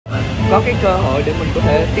có cái cơ hội để mình có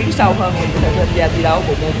thể tiến sâu hơn, mình có thể tham gia thi đấu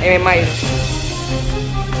của môn MMA.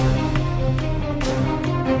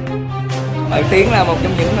 Bạn Tiến là một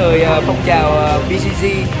trong những người phong trào BJJ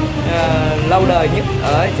lâu đời nhất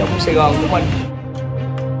ở trong Sài Gòn của mình.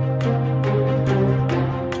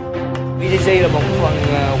 BJJ là một phần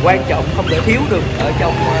quan trọng không thể thiếu được ở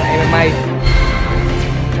trong MMA.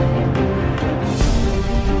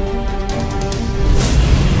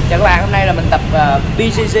 Chào các bạn, hôm nay là mình tập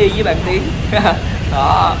BJJ với bạn Tiến.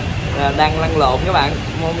 Đó, đang lăn lộn các bạn.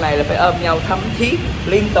 Môn này là phải ôm nhau thấm thiết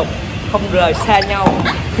liên tục, không rời xa nhau.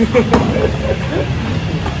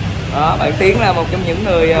 Đó, bạn Tiến là một trong những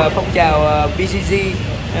người phong trào BJJ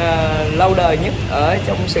lâu đời nhất ở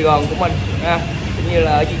trong Sài Gòn của mình, cũng như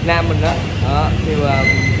là ở Việt Nam mình đó. Thì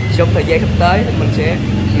trong thời gian sắp tới thì mình sẽ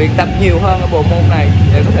luyện tập nhiều hơn ở bộ môn này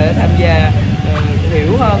để có thể tham gia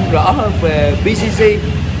hiểu hơn, rõ hơn về BJJ,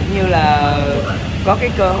 cũng như là có cái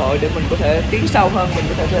cơ hội để mình có thể tiến sâu hơn, mình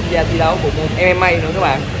có thể tham gia thi đấu bộ môn MMA nữa các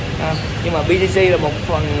bạn. Nhưng mà BJJ là một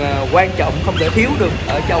phần quan trọng không thể thiếu được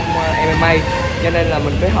ở trong MMA, cho nên là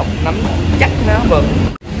mình phải học nắm chắc nó vững.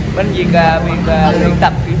 Bên việc luyện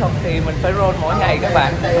tập kỹ thuật thì mình phải roll mỗi ngày các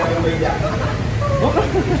bạn.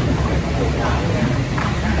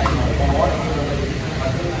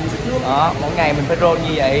 Đó, mỗi ngày mình phải roll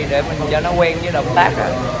như vậy để mình cho nó quen với động tác đó.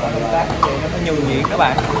 Động tác như vậy nó nhuần nhuyễn các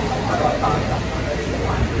bạn.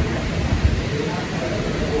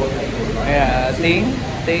 Đây là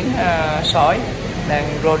Tiến sói đang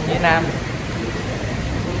roll với Nam,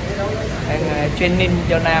 đang training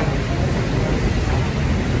cho Nam.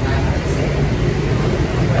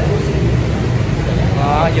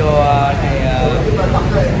 Đó, vô này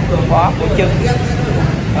khóa của chân.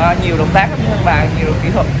 Nhiều động tác lắm các bạn, nhiều kỹ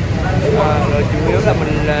thuật. Rồi chủ yếu là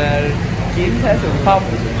mình chiếm thế thượng phong,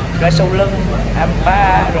 ra sau lưng,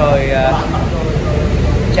 armbar, rồi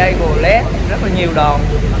chay gồ lét, rất là nhiều đòn,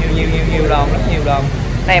 nhiều đòn, rất nhiều đòn.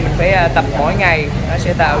 Này mình phải tập mỗi ngày, nó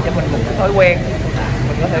sẽ tạo cho mình một cái thói quen,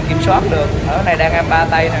 mình có thể kiểm soát được. Ở này đang armbar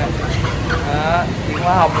tay nè, chuyển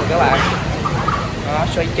hóa hông rồi các bạn. Đó,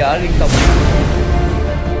 xoay trở liên tục.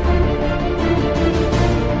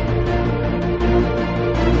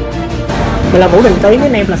 Mình là Vũ Đình Tiến, với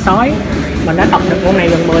em là sói. Mình đã tập được môn này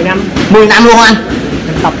gần 10 năm. 10 năm luôn anh?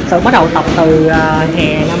 Mình bắt đầu tập từ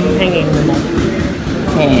hè năm 2011.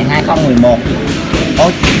 Hè 2011.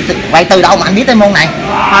 Ủa, vậy từ đâu mà anh biết tới môn này?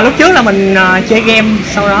 Lúc trước là mình chơi game,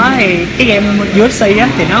 sau đó thì cái game UFC á,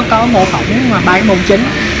 thì nó có mô phỏng ba cái môn chính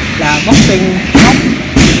là boxing, box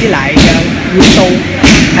với lại Jiu Jitsu.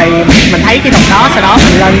 Thì mình thấy cái thuật đó, sau đó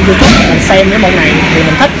mình lên YouTube mình xem cái môn này thì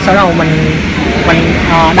mình thích, sau đó mình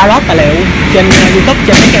download tài liệu trên YouTube,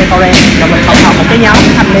 trên cái kênh torrent, rồi mình tập hợp một cái nhóm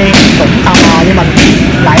thanh niên cũng tò mò như mình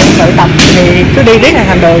lại tự tập, thì cứ đi riết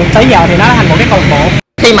thành đường, tới giờ thì nó thành một cái câu lạc bộ.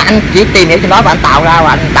 Khi mà anh chỉ tìm hiểu trên đó và anh tạo ra và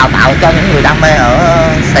anh đào tạo cho những người đam mê ở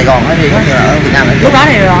Sài Gòn hay như ở Việt Nam. Lúc đó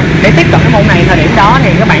thì để tiếp cận cái môn này, thời điểm đó thì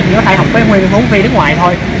các bạn chỉ có thể học với nguyên huấn viên nước ngoài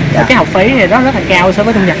thôi. Cái học phí thì rất là cao so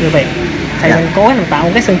với thu nhập người Việt. Thì mình cố gắng tạo một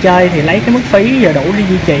cái sân chơi thì lấy cái mức phí vừa đủ để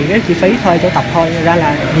duy trì cái chi phí thuê chỗ tập thôi, ra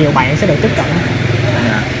là nhiều bạn sẽ được tiếp cận.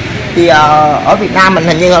 Thì ở Việt Nam mình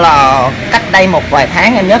hình như là cách đây một vài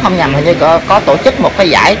tháng em nhớ không nhầm, hình như có tổ chức một cái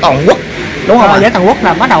giải toàn quốc, đúng không? Giải toàn quốc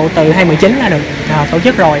là bắt đầu từ 2019 là được tổ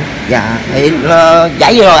chức rồi. Dạ, thì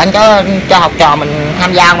giải vừa rồi anh có cho học trò mình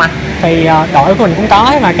tham gia không anh? Thì đội của mình cũng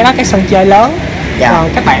có, mà cái đó cái sân chơi lớn. Còn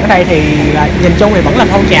các bạn ở đây thì nhìn chung thì vẫn là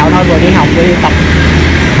phong trào thôi, vừa đi học vừa đi tập,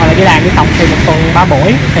 hoặc là đi làm đi tập thì một tuần 3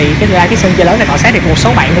 buổi. Thì cái sân chơi lớn này cọ sát thì một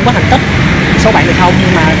số bạn cũng có thành tích, một số bạn thì không,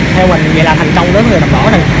 nhưng mà theo mình vậy là thành công đối với người tập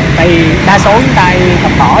võ này. Tại vì đa số chúng ta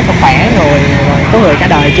tập võ cho khỏe rồi có người cả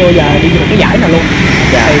đời chưa bao giờ đi một cái giải nào luôn.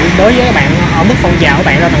 Thì đối với các bạn ở mức phong trào, các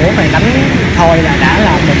bạn ra toàn quốc này đánh thôi là đã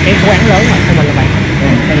là một cái cố gắng lớn rồi theo mình là vậy.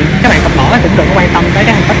 Thì các bạn tập võ cũng đừng có quan tâm tới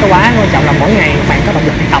cái thành tích đó quá, quan trọng là mỗi ngày các bạn có động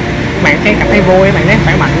lực đi tập, các bạn thấy cảm thấy vui, các bạn thấy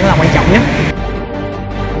khỏe mạnh cũng là quan trọng nhất.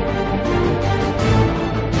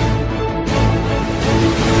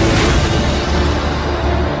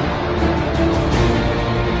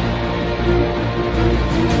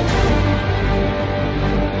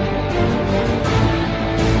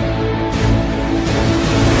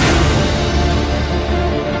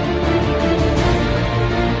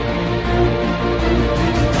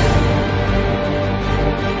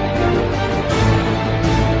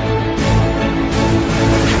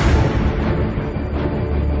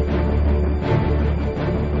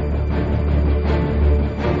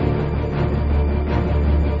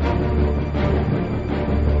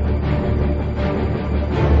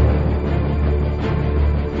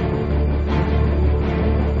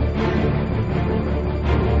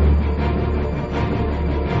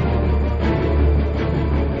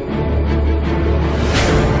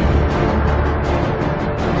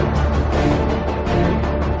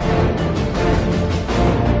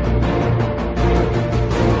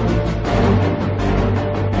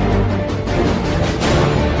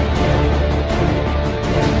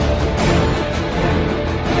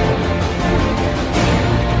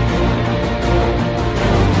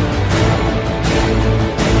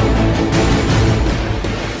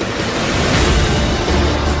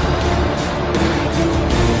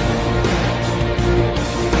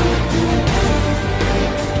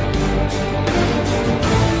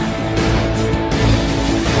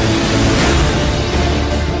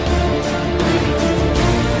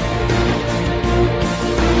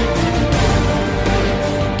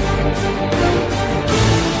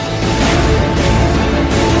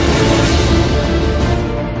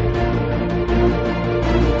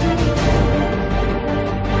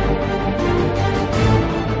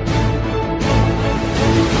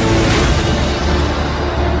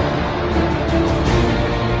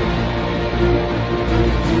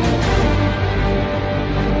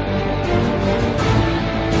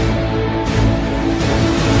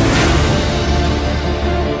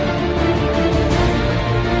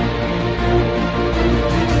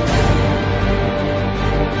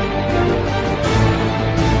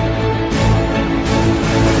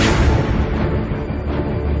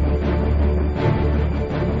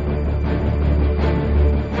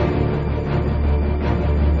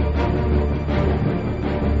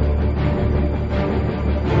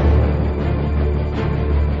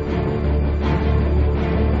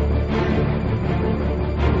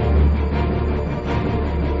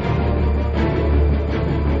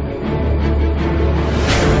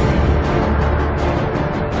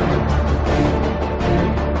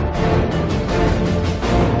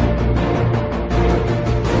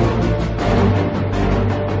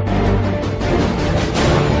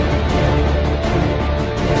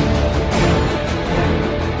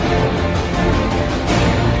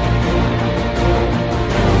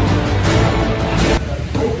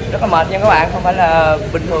 mệt nha các bạn, không phải là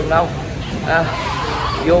bình thường đâu.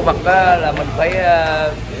 Vô mặt là mình phải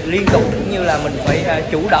liên tục, cũng như là mình phải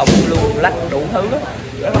chủ động luồn lách đủ thứ đó.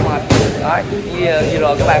 Rất là mệt. Đó, như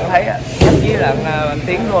rồi các bạn thấy nhắc với là anh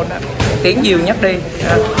Tiến luôn á, Tiến nhiều nhắc đi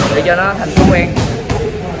để cho nó thành thói quen.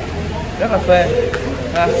 Rất là phê.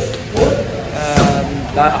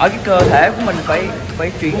 Đòi hỏi cái cơ thể của mình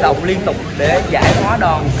phải chuyển động liên tục để giải hóa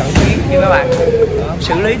đòn cận chiến như các bạn.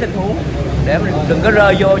 Xử lý tình huống để mình đừng có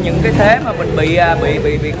rơi vô những cái thế mà mình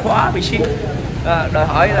bị khóa, bị siết. Đòi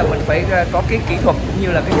hỏi là mình phải có cái kỹ thuật cũng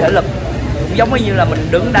như là cái thể lực, cũng giống như là mình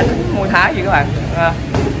đứng đánh Muay Thái vậy các bạn.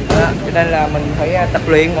 Cho nên là mình phải tập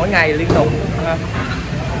luyện mỗi ngày liên tục.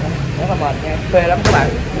 Rất là mệt nha, phê lắm các bạn.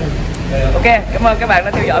 Ok, cảm ơn các bạn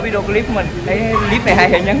đã theo dõi video clip của mình. Thấy clip này hay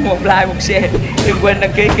thì nhấn một like, một share. Đừng quên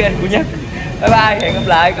đăng ký kênh của Nhất. Bye bye, hẹn gặp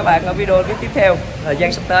lại các bạn ở video clip tiếp theo. Thời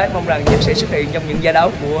gian sắp tới mong rằng Nhất sẽ xuất hiện trong những giải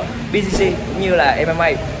đấu của BJJ cũng như là MMA.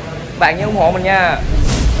 Các bạn nhớ ủng hộ mình nha.